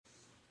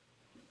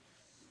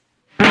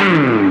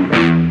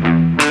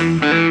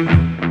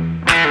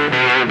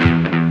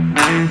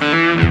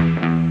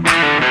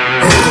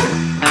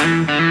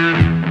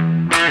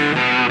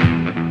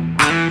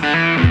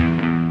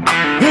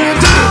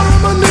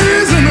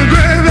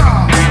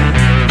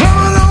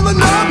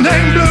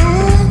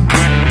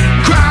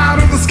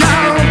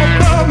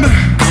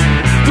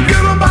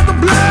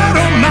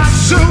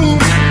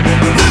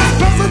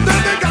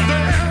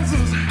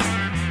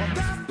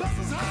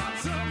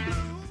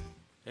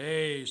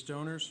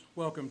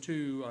Welcome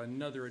to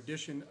another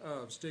edition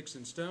of Sticks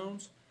and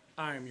Stones.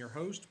 I am your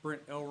host,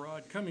 Brent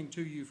Elrod, coming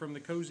to you from the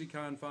cozy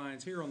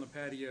confines here on the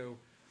patio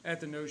at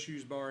the No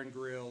Shoes Bar and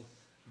Grill,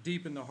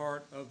 deep in the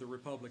heart of the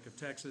Republic of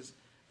Texas.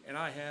 And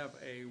I have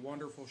a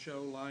wonderful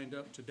show lined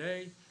up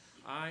today.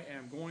 I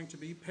am going to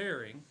be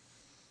pairing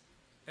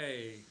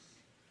a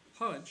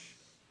punch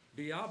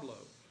Diablo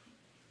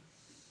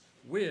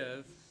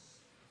with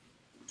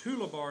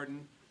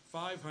Tullabardine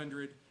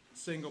 500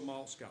 single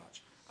malt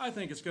Scotch. I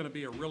think it's going to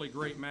be a really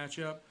great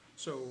matchup.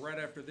 So right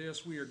after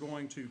this, we are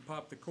going to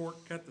pop the cork,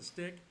 cut the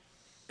stick,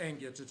 and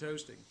get to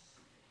toasting.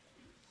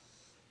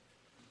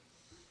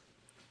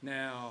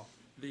 Now,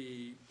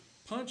 the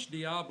Punch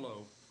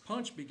Diablo,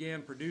 Punch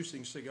began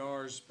producing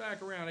cigars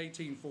back around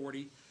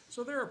 1840,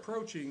 so they're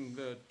approaching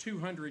the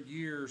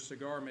 200-year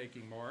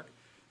cigar-making mark.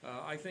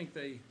 I think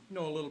they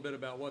know a little bit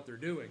about what they're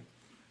doing.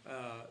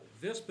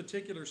 This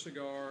particular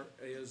cigar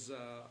is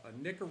a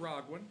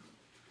Nicaraguan.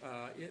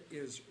 It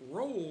is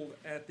rolled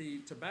at the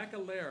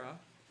Tabacalera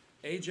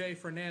A.J.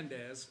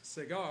 Fernandez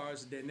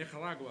Cigars de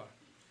Nicaragua.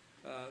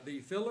 The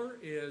filler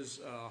is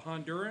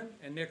Honduran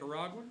and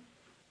Nicaraguan.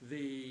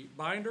 The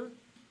binder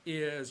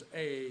is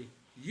a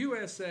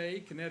USA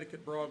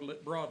Connecticut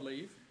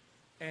broadleaf.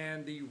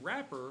 And the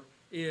wrapper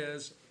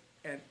is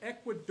an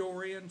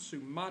Ecuadorian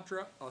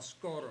Sumatra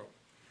Oscuro.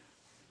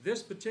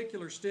 This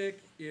particular stick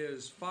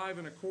is 5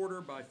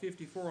 1/4 by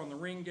 54 on the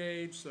ring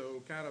gauge,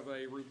 so kind of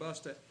a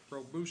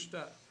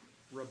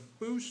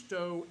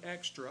Robusto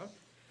extra,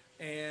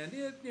 and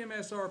it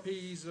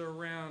MSRP's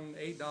around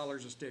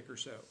 $8 a stick or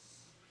so.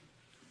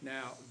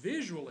 Now,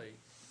 visually,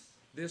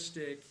 this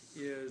stick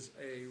is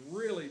a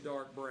really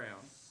dark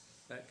brown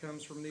that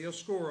comes from the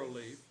Oscuro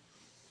leaf.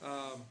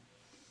 Let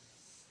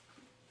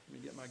me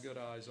get my good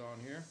eyes on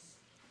here.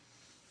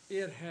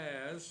 It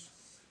has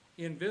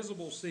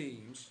invisible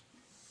seams,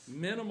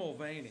 minimal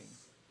veining,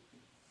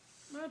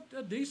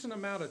 a decent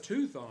amount of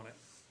tooth on it,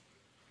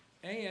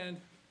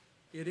 and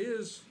it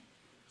is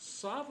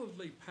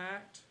solidly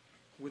packed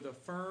with a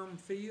firm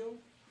feel,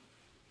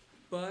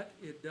 but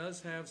it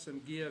does have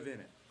some give in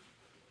it.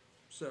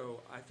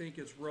 So I think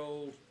it's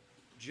rolled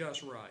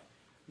just right.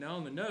 Now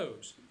on the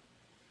nose,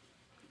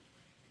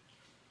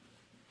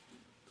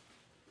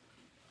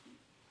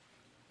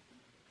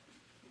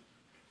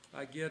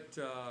 I get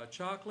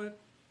chocolate,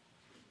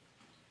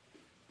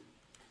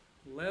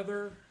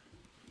 leather,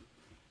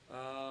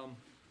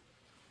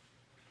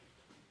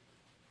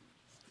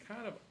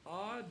 kind of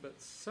odd,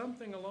 but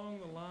something along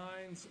the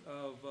lines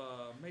of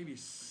maybe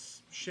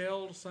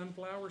shelled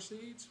sunflower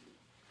seeds.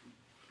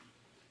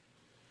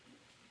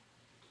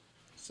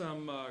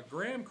 Some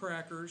graham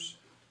crackers,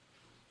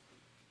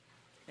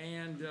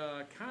 and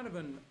kind of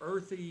an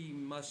earthy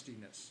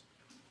mustiness.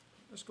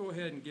 Let's go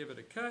ahead and give it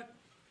a cut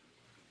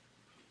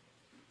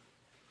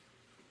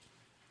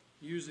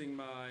using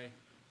my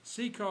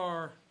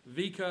C-Car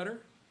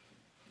V-Cutter.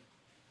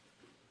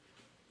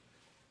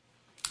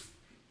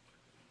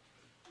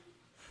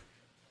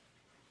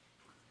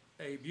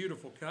 A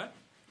beautiful cut.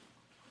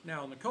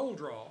 Now on the cold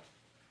draw,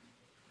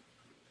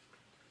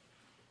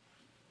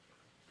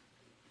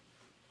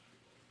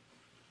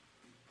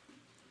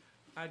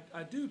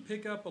 I do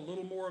pick up a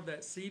little more of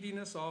that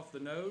seediness off the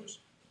nose.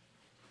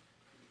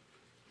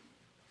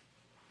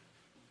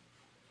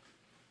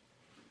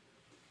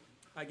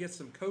 I get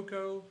some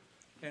cocoa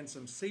and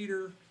some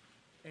cedar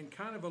and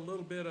kind of a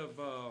little bit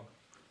of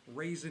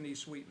raisiny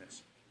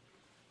sweetness.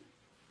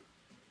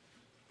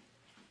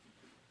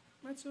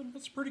 That's a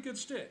pretty good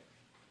stick.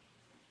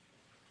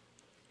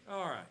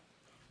 All right,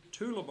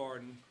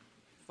 Tullabardine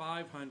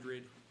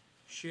 500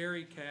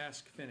 Sherry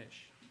Cask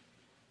Finish.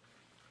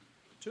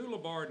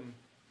 Tullabardine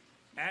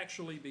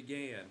actually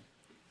began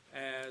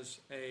as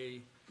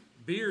a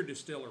beer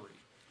distillery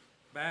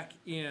back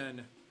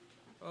in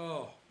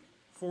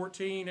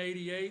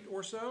 1488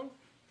 or so.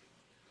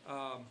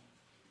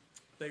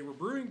 They were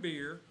brewing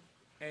beer,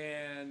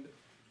 and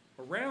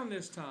around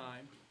this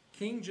time,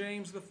 King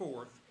James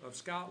IV of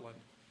Scotland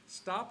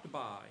stopped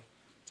by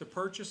to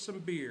purchase some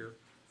beer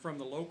from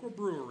the local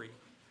brewery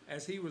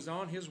as he was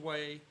on his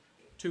way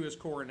to his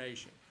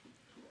coronation.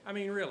 I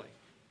mean, really,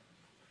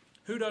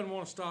 who doesn't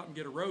want to stop and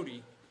get a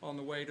roadie on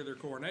the way to their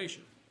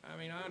coronation? I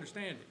mean, I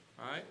understand it,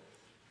 all right?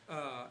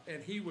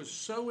 And he was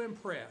so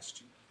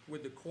impressed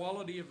with the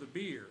quality of the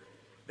beer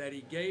that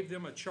he gave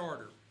them a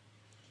charter.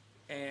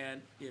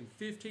 And in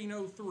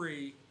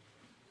 1503,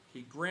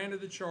 he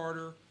granted the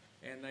charter,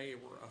 and they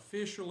were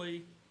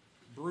officially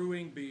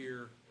brewing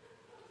beer,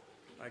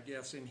 I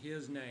guess in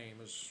his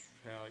name is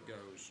how it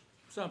goes.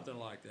 Something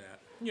like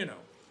that, you know.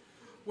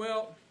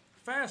 Well,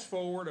 fast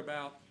forward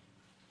about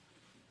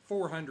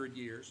 400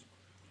 years,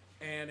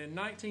 and in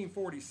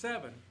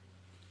 1947,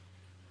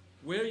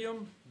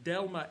 William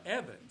Delma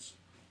Evans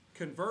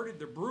converted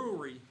the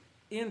brewery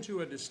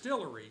into a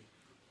distillery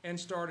and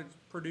started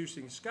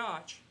producing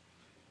Scotch,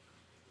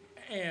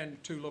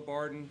 and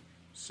Tullabardine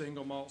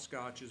single malt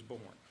Scotch is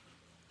born.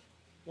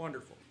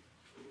 Wonderful.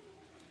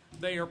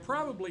 They are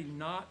probably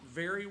not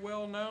very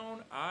well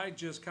known. I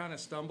just kind of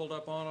stumbled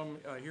up on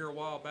them here a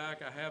while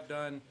back. I have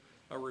done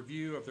a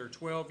review of their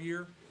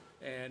 12-year,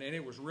 and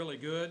it was really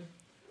good.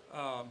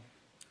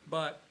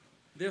 But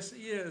this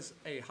is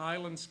a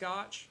Highland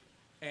Scotch,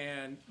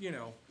 and,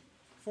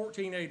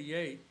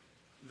 1488,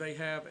 they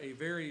have a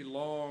very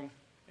long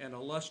and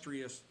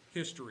illustrious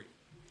history.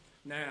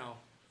 Now,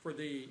 for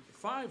the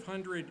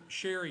 500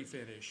 sherry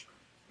finish,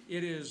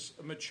 it is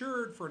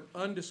matured for an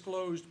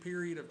undisclosed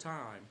period of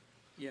time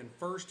in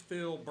first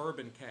fill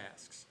bourbon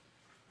casks.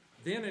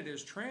 Then it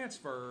is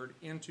transferred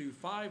into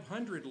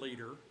 500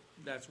 liter,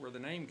 that's where the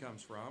name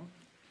comes from,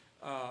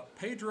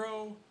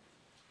 Pedro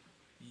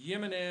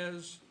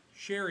Jimenez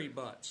sherry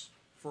butts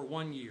for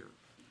 1 year.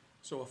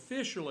 So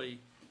officially,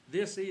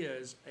 this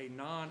is a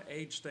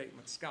non-age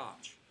statement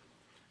Scotch.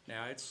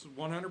 Now, it's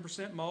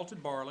 100%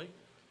 malted barley,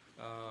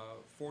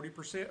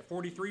 43%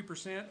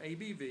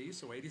 ABV,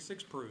 so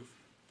 86 proof.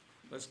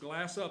 Let's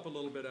glass up a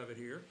little bit of it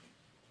here.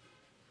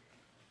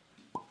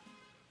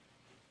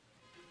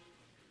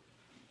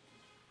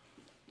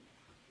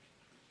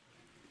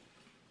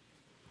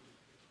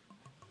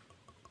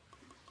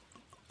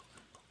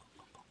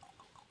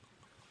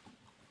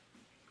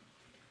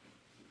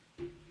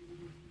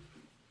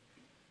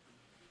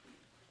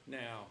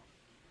 Now,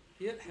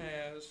 it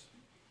has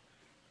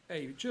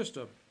just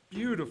a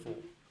beautiful,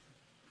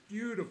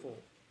 beautiful,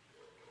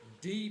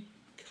 deep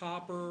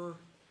copper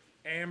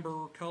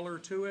amber color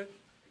to it.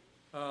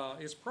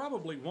 It's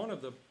probably one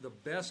of the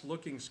best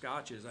looking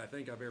Scotches I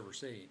think I've ever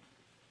seen.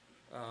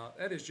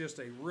 That is just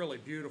a really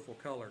beautiful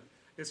color.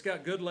 It's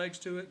got good legs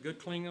to it, good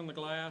cling on the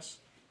glass,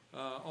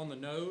 on the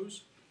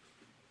nose.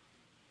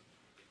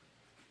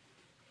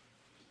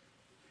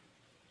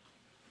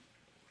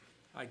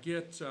 I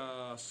get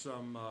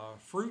some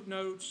fruit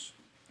notes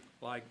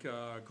like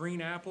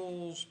green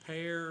apples,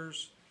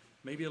 pears,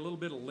 maybe a little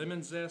bit of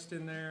lemon zest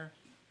in there.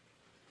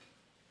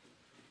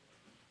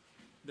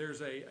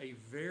 There's a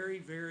very,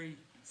 very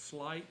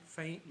slight,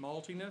 faint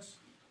maltiness,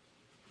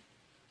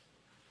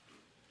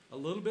 a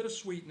little bit of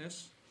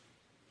sweetness,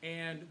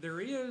 and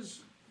there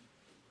is,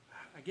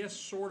 I guess,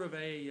 sort of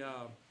a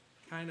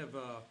kind of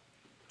a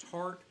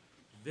tart,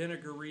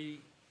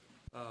 vinegary,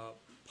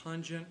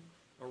 pungent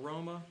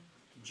aroma,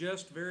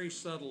 just very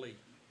subtly,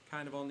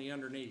 kind of on the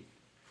underneath.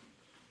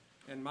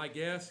 And my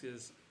guess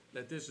is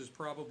that this is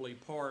probably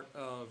part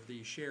of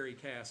the sherry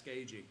cask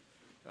aging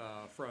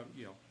from,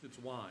 it's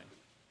wine.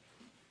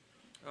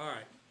 All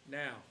right,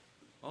 now,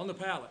 on the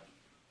palate.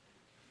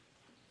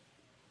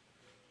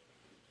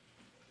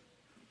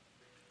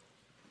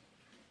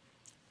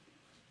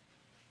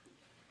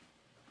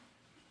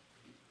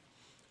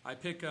 I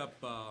pick up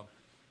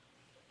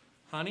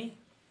honey,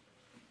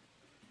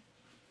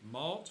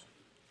 malt,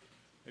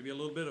 maybe a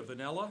little bit of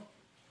vanilla,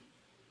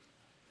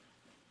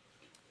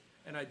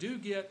 and I do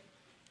get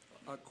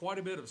quite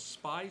a bit of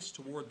spice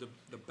toward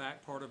the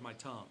back part of my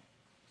tongue.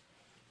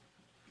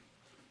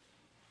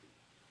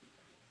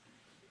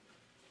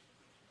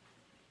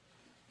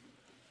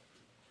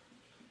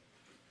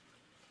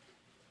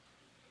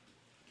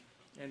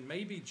 And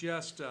maybe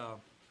just a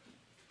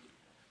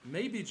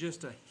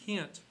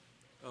hint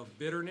of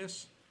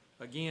bitterness.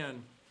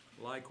 Again,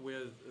 like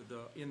with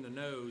in the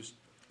nose,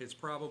 it's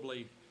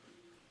probably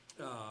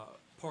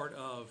part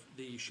of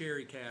the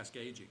sherry cask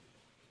aging.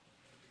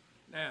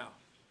 Now,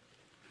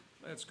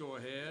 let's go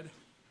ahead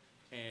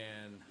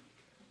and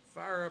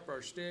fire up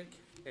our stick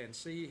and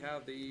see how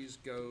these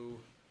go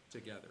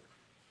together.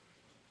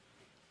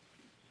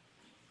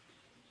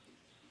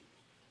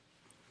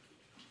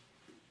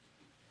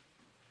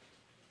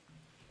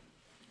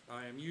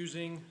 I am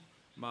using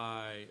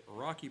my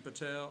Rocky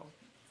Patel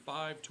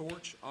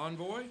 5-torch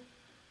Envoy.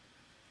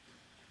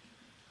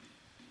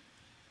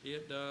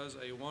 It does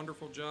a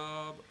wonderful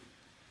job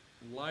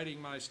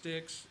lighting my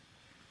sticks.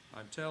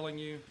 I'm telling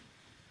you,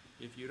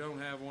 if you don't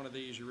have one of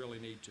these, you really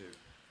need to.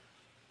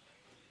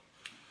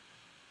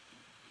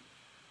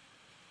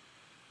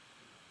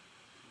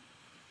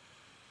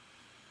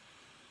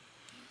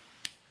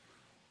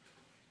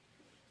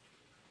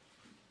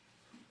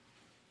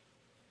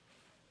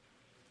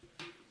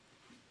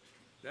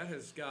 That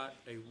has got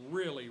a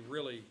really,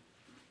 really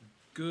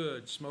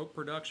good smoke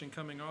production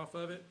coming off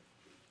of it.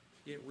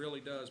 It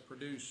really does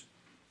produce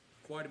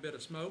quite a bit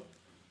of smoke.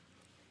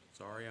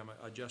 Sorry, I'm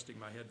adjusting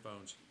my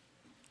headphones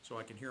so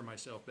I can hear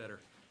myself better.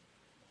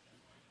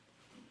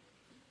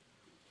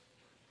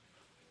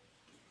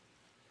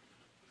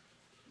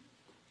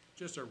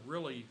 Just a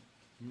really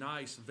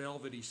nice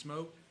velvety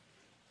smoke.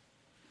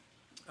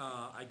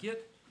 I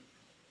get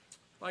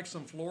like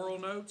some floral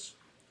notes.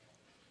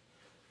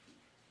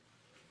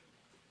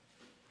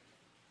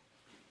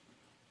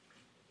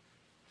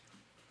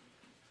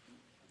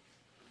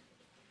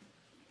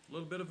 a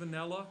little bit of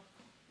vanilla,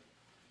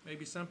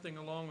 maybe something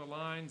along the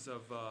lines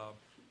of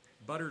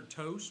buttered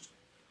toast.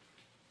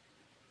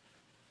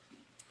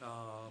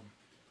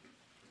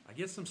 I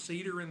get some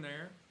cedar in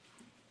there.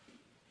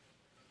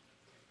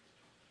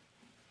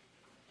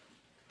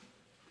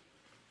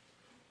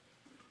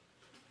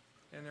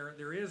 And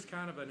there is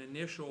kind of an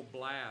initial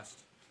blast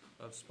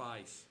of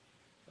spice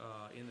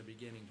in the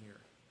beginning here.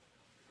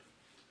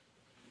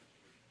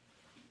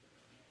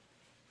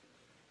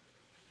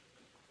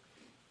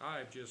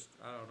 I don't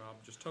know, I'm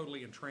just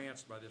totally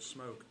entranced by this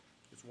smoke.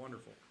 It's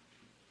wonderful.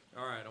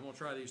 All right, I'm gonna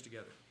try these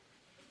together.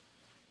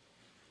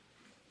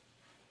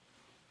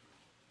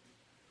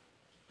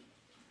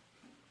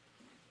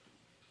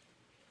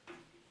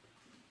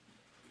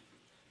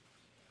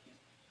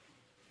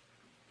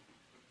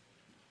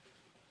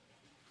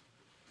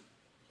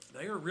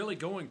 They are really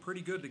going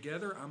pretty good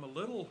together. I'm a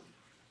little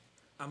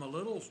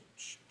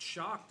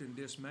shocked and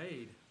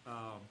dismayed.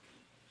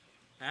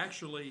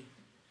 Actually,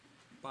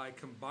 by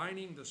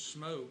combining the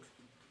smoke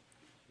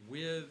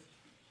with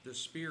the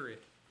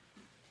spirit,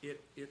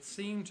 it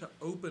seemed to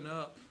open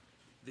up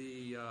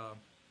the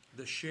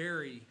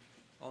sherry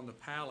on the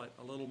palate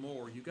a little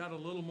more. You got a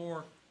little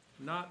more,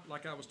 not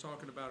like I was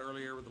talking about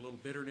earlier with a little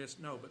bitterness,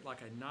 no, but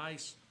like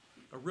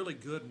a really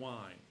good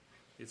wine.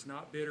 It's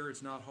not bitter,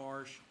 it's not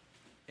harsh,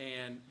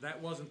 and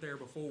that wasn't there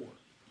before.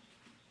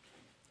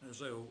 And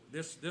so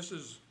this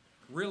is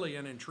really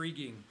an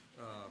intriguing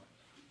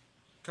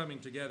coming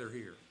together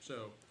here.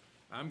 So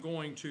I'm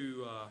going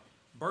to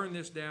burn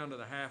this down to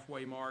the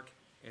halfway mark,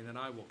 and then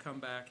I will come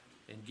back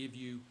and give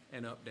you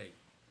an update.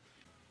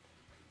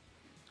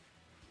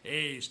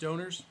 Hey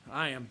Stoners,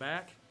 I am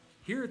back.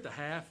 Here at the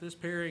half, this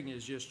pairing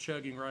is just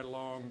chugging right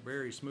along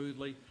very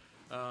smoothly.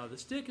 The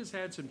stick has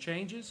had some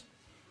changes.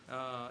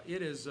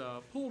 It has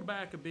pulled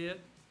back a bit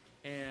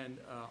and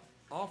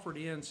offered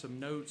in some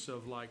notes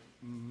of like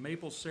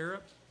maple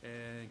syrup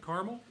and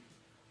caramel.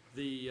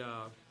 The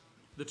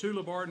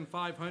Tullabardine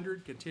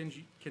 500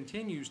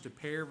 continues to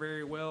pair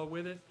very well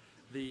with it.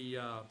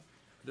 The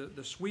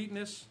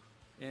sweetness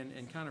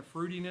and kind of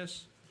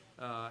fruitiness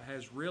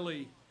has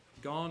really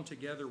gone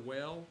together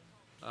well.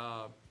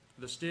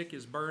 The stick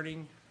is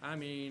burning, I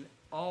mean,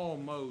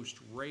 almost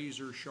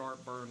razor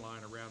sharp burn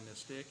line around this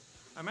stick.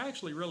 I'm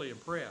actually really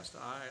impressed.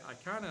 I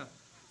kind of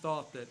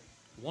thought that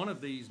one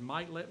of these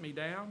might let me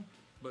down,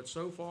 but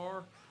so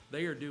far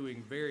they are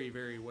doing very,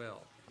 very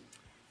well.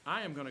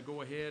 I am going to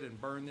go ahead and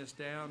burn this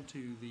down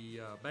to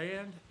the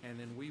band, and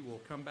then we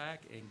will come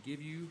back and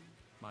give you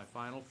my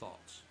final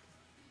thoughts.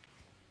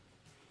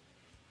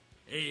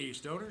 Hey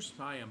Stoners,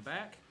 I am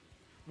back.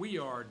 We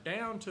are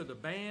down to the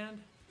band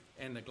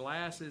and the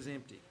glass is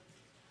empty.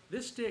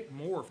 This stick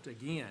morphed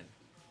again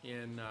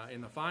in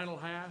the final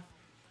half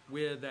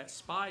with that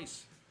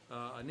spice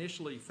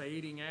initially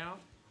fading out,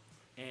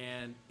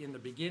 and in the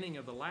beginning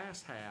of the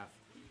last half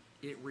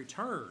it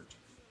returned,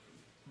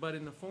 but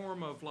in the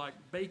form of like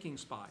baking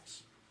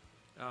spice.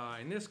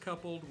 And this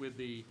coupled with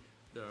the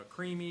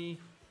creamy,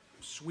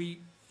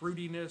 sweet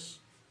fruitiness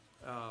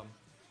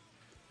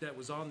that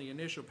was on the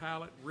initial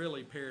palate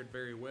really paired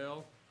very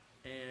well.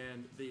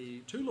 And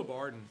the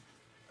Tullabardine,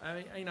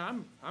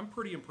 I'm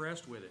pretty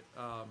impressed with it.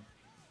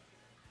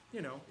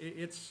 You know,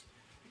 it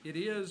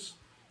is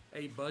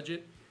a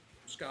budget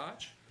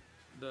Scotch.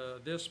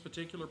 This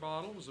particular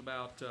bottle was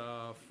about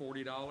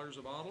 $40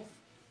 a bottle.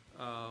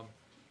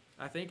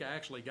 I think I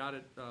actually got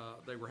it,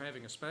 they were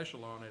having a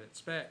special on it at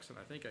Specs, and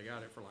I think I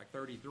got it for like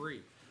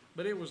 $33,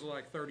 but it was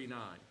like $39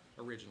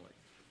 originally.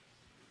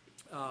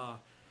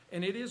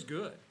 And it is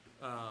good.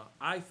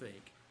 I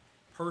think,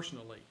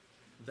 personally,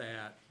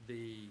 that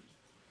the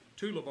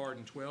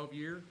Tullabardine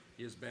 12-year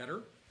is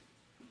better,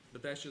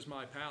 but that's just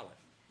my palate.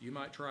 You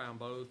might try them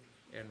both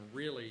and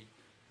really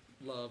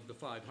love the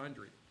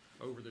 500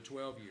 over the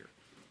 12-year.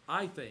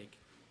 I think,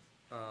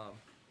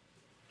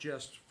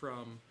 just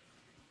from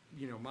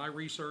my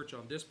research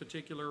on this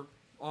particular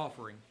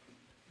offering,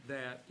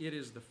 that it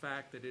is the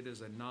fact that it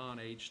is a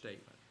non-age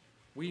statement.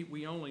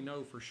 We only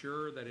know for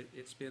sure that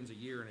it spends a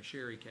year in a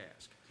sherry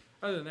cask.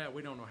 Other than that,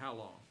 we don't know how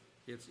long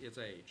it's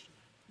aged.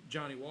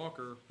 Johnny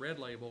Walker Red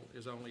Label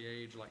is only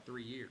aged like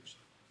 3 years.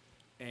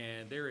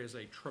 And there is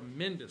a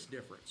tremendous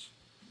difference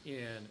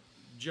in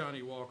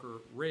Johnny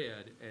Walker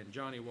Red and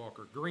Johnny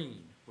Walker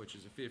Green, which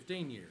is a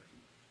 15-year.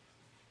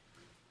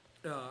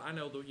 I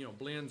know the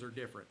blends are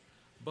different,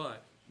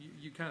 but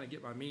you kind of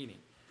get my meaning.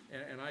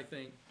 And I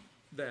think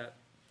that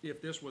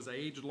if this was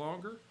aged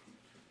longer,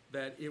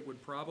 that it would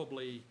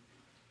probably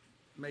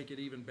make it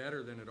even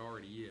better than it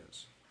already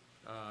is.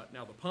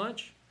 Now the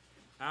punch,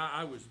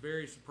 I was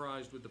very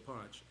surprised with the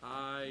punch.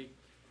 I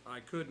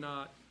could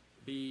not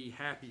be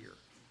happier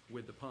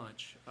with the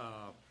punch.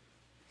 I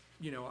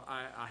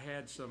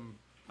had some,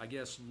 I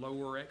guess,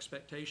 lower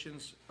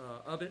expectations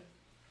of it.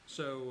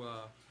 So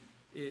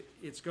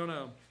it's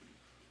gonna,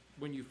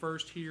 when you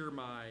first hear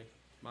my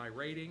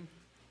rating,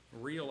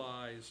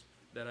 realize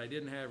that I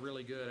didn't have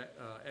really good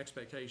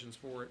expectations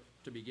for it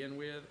to begin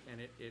with,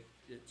 and it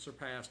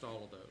surpassed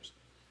all of those.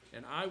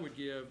 And I would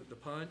give the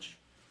punch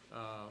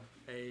a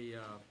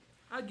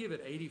I'd give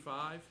it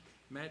 85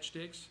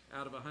 matchsticks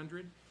out of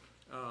 100.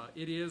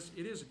 It is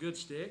a good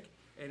stick,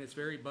 and it's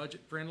very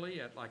budget friendly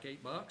at like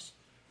 $8.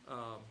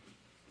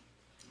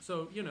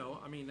 So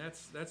I mean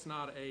that's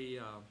not a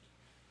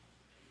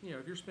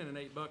if you're spending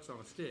 $8 on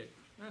a stick,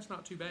 that's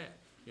not too bad.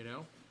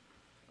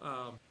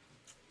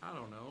 I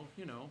don't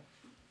know.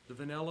 The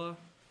vanilla,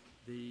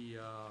 the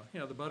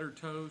the buttered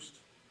toast.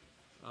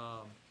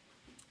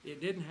 It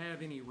didn't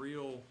have any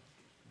real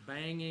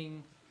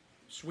banging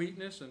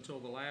sweetness until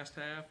the last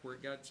half, where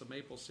it got some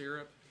maple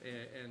syrup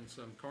and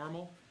some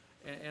caramel,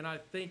 and I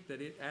think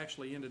that it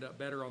actually ended up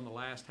better on the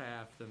last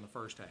half than the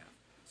first half.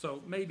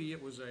 So maybe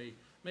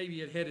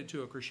it headed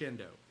to a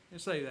crescendo.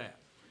 Let's say that.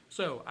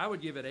 So I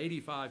would give it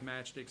 85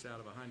 matchsticks out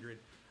of 100.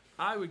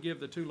 I would give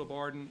the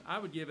Tullabardine, I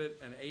would give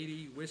it an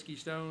 80 whiskey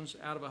stones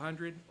out of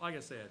 100. Like I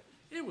said,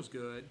 it was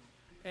good,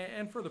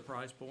 and for the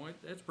price point,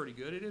 that's pretty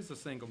good. It is a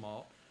single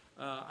malt.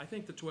 I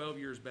think the 12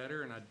 year is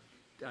better, and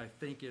I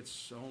think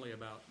it's only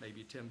about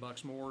maybe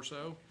 $10 more or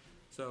so.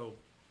 So,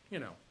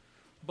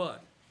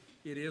 but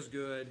it is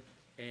good,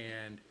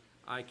 and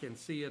I can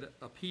see it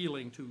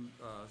appealing to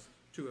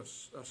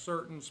a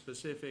certain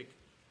specific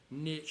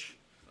niche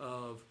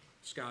of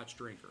Scotch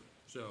drinker.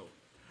 So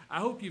I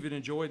hope you've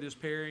enjoyed this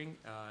pairing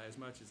as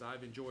much as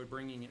I've enjoyed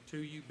bringing it to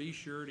you. Be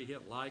sure to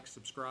hit like,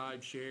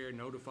 subscribe, share,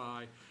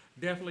 notify.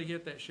 Definitely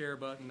hit that share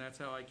button. That's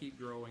how I keep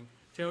growing.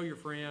 Tell your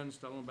friends.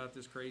 Tell them about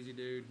this crazy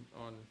dude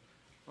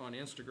on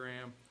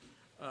Instagram.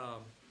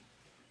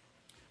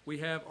 We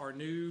have our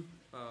new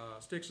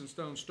Sticks and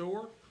Stones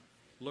store.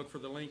 Look for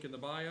the link in the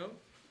bio.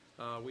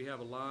 We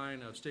have a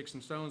line of Sticks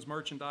and Stones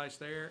merchandise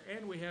there,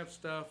 and we have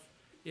stuff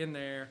in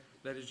there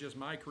that is just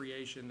my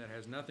creation that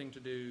has nothing to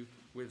do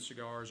with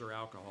cigars or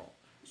alcohol.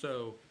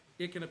 So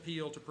it can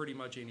appeal to pretty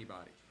much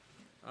anybody.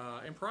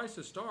 And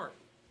prices start,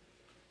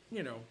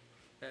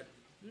 at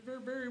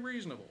very, very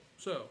reasonable.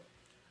 So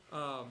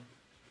go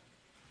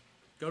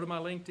to my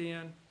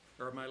LinkedIn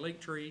or my link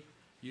tree.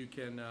 You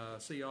can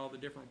see all the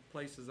different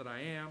places that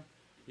I am.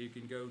 You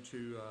can go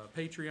to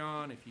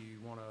Patreon if you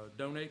want to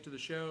donate to the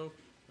show.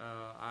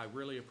 I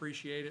really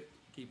appreciate it.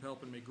 Keep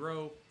helping me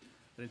grow.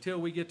 And until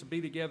we get to be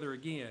together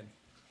again,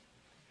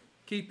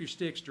 keep your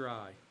sticks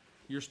dry,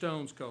 your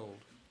stones cold,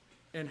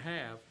 and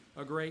have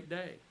a great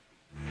day.